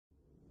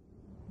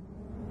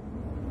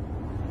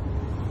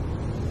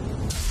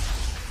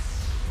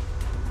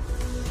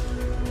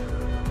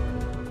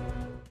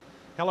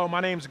Hello,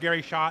 my name is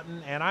Gary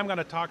Schotten, and I'm going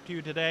to talk to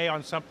you today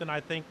on something I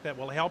think that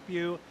will help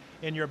you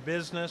in your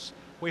business.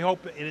 We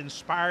hope it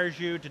inspires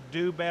you to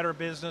do better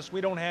business.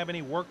 We don't have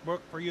any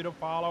workbook for you to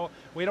follow.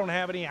 We don't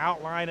have any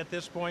outline at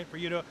this point for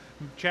you to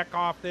check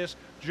off this.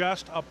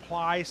 Just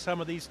apply some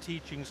of these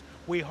teachings.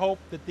 We hope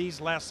that these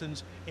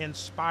lessons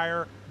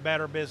inspire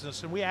better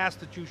business, and we ask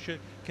that you should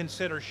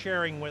consider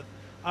sharing with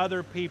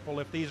other people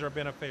if these are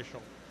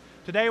beneficial.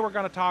 Today we're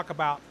going to talk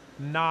about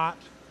not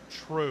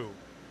true.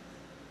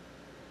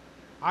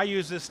 I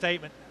use this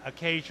statement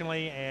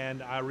occasionally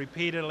and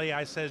repeatedly.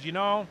 I says,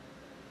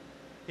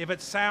 if it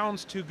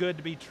sounds too good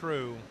to be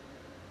true,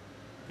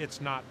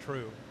 it's not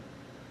true.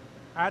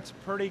 That's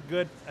pretty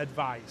good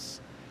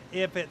advice.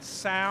 If it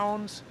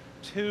sounds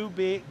too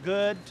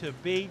good to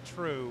be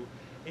true,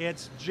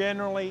 it's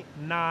generally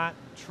not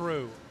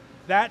true.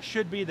 That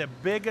should be the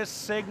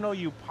biggest signal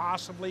you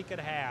possibly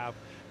could have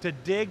to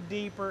dig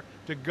deeper,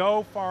 to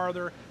go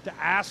farther, to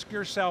ask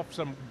yourself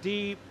some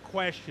deep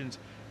questions.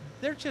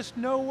 There's just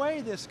no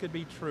way this could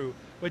be true.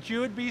 But you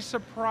would be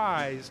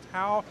surprised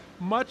how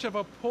much of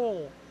a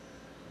pull,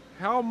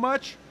 how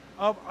much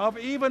of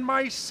even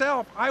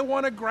myself, I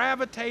want to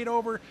gravitate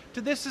over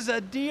to this is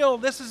a deal.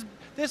 This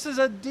is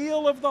a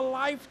deal of the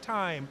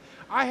lifetime.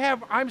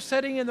 I'm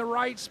sitting in the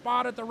right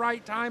spot at the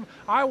right time.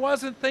 I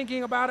wasn't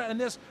thinking about it,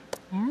 and this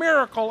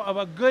miracle of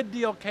a good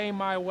deal came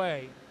my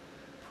way.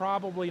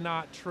 Probably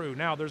not true.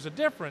 Now, there's a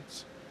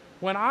difference.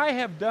 When I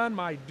have done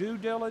my due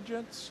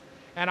diligence,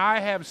 and I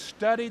have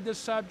studied the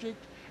subject,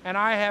 and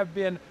I have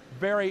been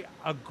very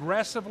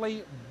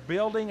aggressively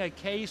building a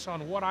case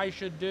on what I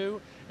should do,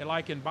 and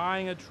like in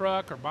buying a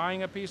truck or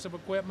buying a piece of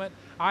equipment,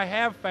 I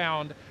have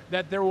found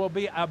that there will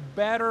be a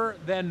better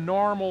than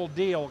normal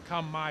deal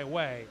come my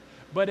way.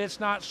 But it's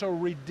not so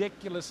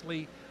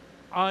ridiculously,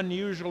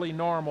 unusually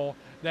normal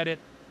that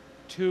it's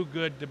too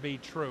good to be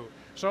true.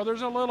 So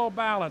there's a little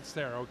balance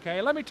there,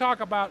 okay? Let me talk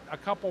about a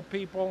couple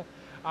people.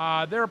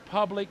 They're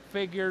public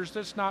figures.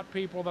 It's not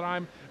people that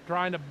I'm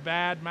trying to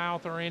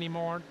badmouth or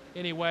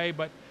anyway,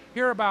 but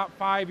here about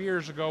 5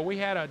 years ago, we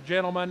had a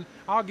gentleman.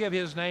 I'll give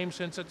his name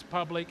since it's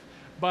public,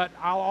 but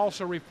I'll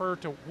also refer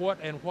to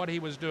what he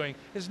was doing.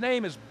 His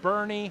name is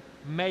Bernie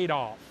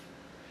Madoff.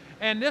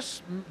 And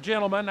this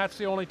gentleman, that's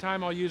the only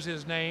time I'll use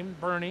his name,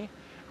 Bernie,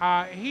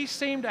 he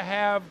seemed to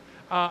have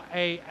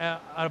an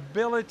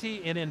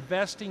ability in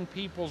investing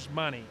people's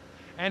money.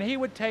 And he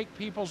would take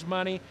people's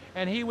money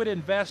and he would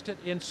invest it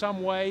in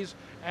some ways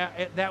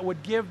that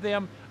would give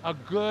them a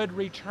good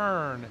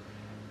return.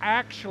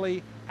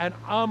 Actually, an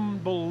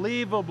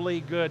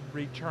unbelievably good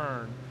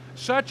return.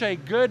 Such a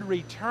good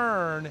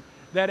return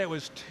that it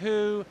was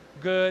too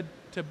good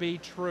to be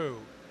true.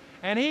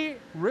 And he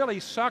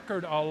really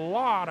suckered a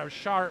lot of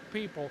sharp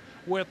people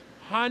with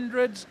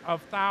hundreds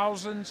of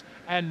thousands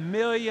and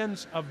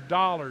millions of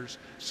dollars.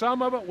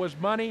 Some of it was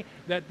money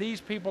that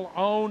these people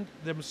owned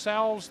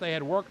themselves, they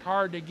had worked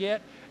hard to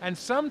get, and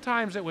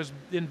sometimes it was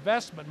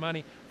investment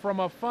money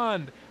from a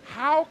fund.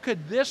 How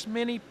could this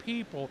many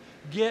people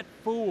get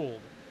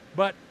fooled?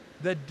 But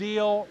the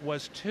deal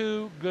was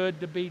too good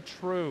to be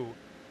true,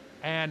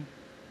 and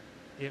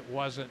it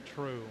wasn't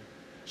true.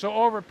 So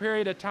over a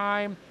period of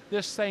time,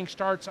 this thing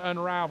starts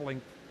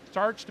unraveling,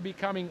 starts to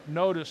becoming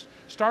noticed,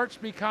 starts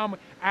to become,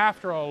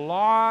 after a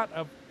lot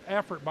of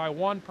effort by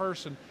one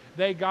person,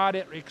 they got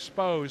it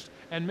exposed.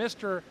 And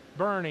Mr.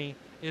 Bernie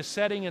is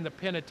sitting in the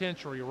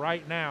penitentiary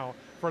right now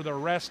for the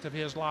rest of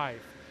his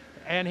life.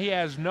 And he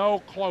has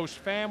no close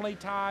family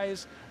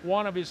ties.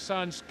 One of his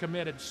sons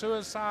committed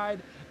suicide.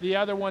 The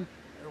other one,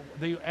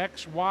 the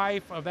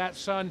ex-wife of that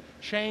son,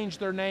 changed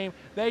their name.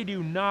 They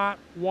do not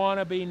want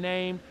to be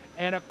named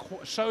and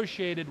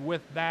associated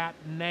with that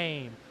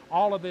name.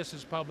 All of this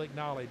is public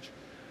knowledge.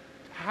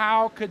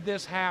 How could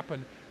this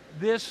happen?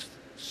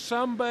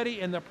 Somebody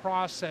in the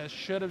process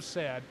should have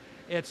said,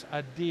 it's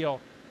a deal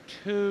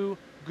too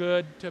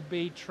good to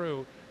be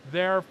true.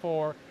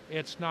 Therefore,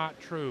 it's not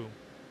true.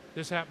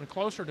 This happened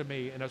closer to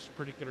me in a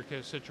particular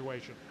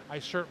situation. I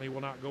certainly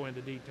will not go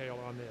into detail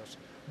on this.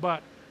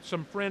 But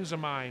some friends of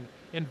mine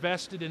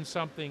invested in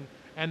something,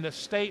 and the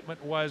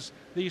statement was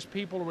these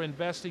people were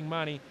investing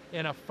money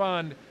in a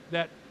fund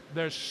that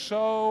they're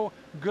so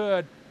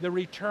good, the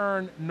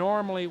return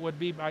normally would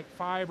be like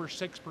 5 or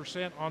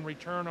 6% on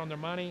return on their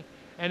money.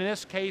 And in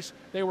this case,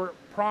 they were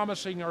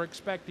promising or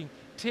expecting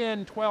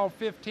 10, 12,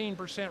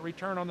 15%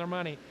 return on their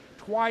money,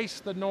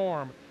 twice the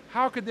norm.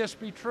 How could this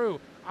be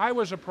true? I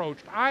was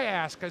approached. I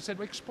asked, I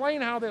said,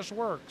 explain how this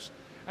works.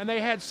 And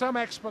they had some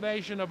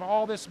explanation of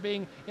all this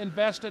being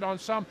invested on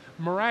some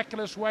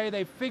miraculous way.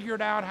 They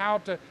figured out how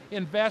to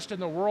invest in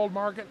the world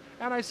market.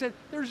 And I said,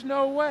 there's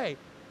no way.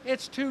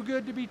 It's too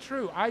good to be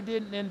true. I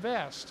didn't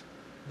invest.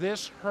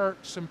 This hurt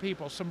some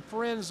people, some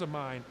friends of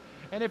mine.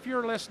 And if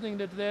you're listening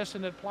to this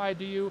and it applied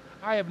to you,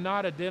 I have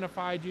not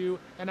identified you,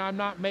 and I'm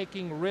not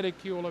making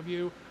ridicule of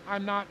you.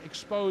 I'm not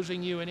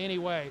exposing you in any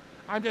way.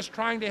 I'm just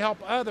trying to help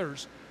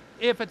others.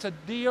 If it's a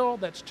deal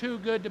that's too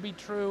good to be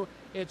true,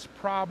 it's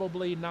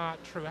probably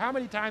not true. How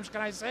many times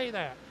can I say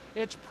that?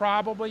 It's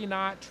probably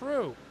not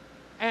true.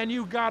 and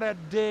you got to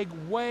dig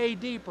way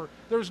deeper.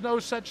 There's no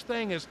such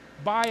thing as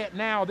buy it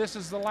now, this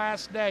is the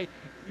last day.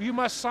 You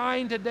must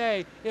sign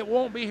today, it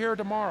won't be here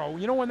tomorrow.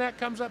 You know when that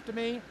comes up to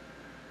me?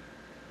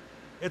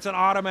 It's an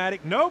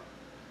automatic, nope.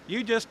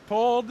 You just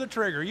pulled the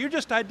trigger. You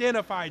just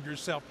identified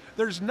yourself.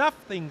 There's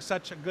nothing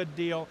such a good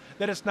deal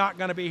that it's not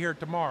going to be here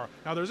tomorrow.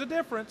 Now there's a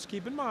difference,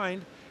 keep in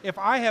mind. If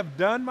I have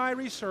done my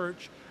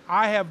research,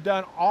 I have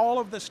done all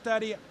of the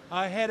study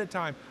ahead of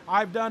time.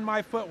 I've done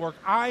my footwork.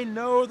 I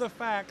know the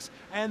facts.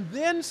 And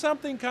then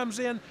something comes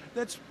in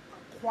that's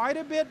quite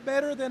a bit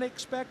better than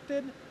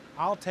expected,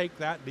 I'll take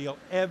that deal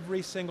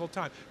every single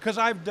time because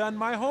I've done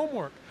my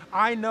homework.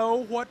 I know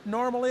what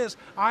normal is.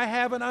 I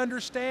have an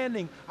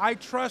understanding. I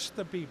trust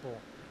the people.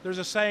 There's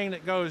a saying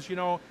that goes, you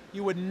know,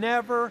 you would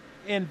never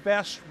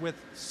invest with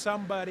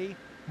somebody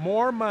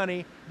more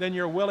money than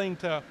you're willing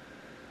to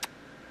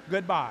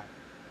goodbye.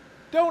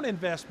 Don't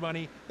invest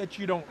money that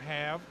you don't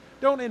have.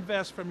 Don't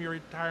invest from your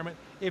retirement.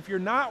 If you're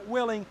not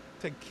willing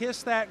to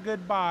kiss that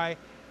goodbye,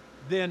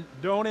 then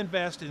don't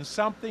invest in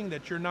something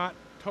that you're not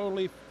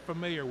totally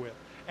familiar with.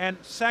 And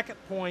second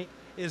point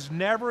is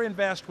never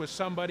invest with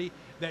somebody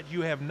that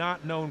you have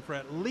not known for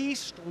at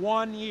least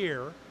 1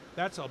 year.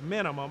 That's a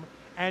minimum.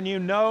 And you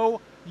know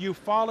you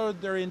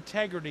followed their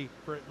integrity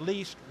for at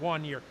least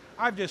 1 year.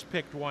 I've just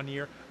picked 1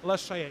 year,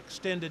 let's say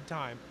extended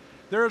time.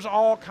 There's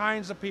all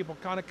kinds of people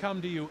kind of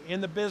come to you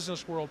in the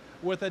business world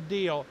with a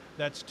deal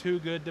that's too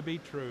good to be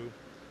true.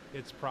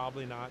 It's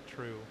probably not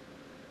true.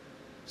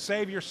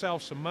 Save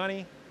yourself some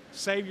money,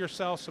 save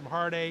yourself some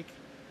heartache.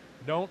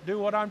 Don't do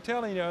what I'm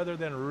telling you other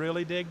than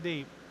really dig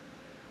deep.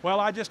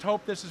 Well, I just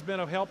hope this has been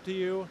of help to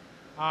you.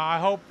 I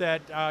hope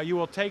that you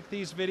will take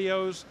these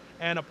videos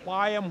and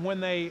apply them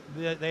when they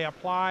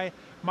apply.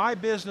 My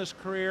business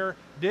career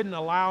didn't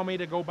allow me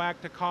to go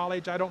back to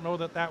college. I don't know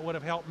that that would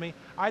have helped me.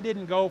 I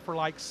didn't go for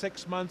like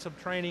 6 months of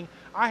training.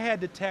 I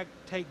had to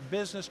take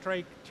business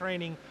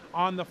training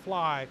on the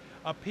fly.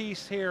 A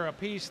piece here, a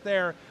piece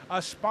there,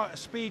 a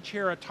speech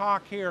here, a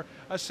talk here,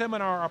 a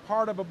seminar, a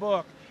part of a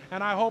book.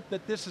 And I hope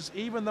that this is,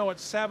 even though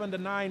it's 7 to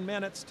 9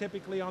 minutes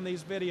typically on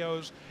these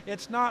videos,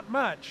 it's not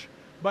much.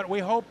 But we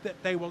hope that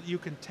you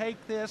can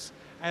take this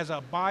as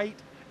a bite,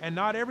 and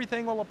not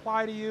everything will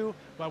apply to you,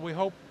 but we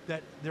hope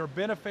that they're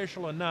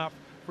beneficial enough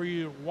for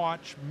you to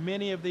watch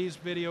many of these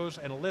videos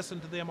and listen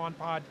to them on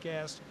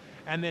podcasts,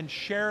 and then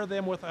share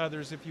them with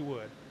others if you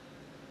would.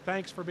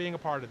 Thanks for being a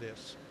part of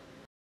this.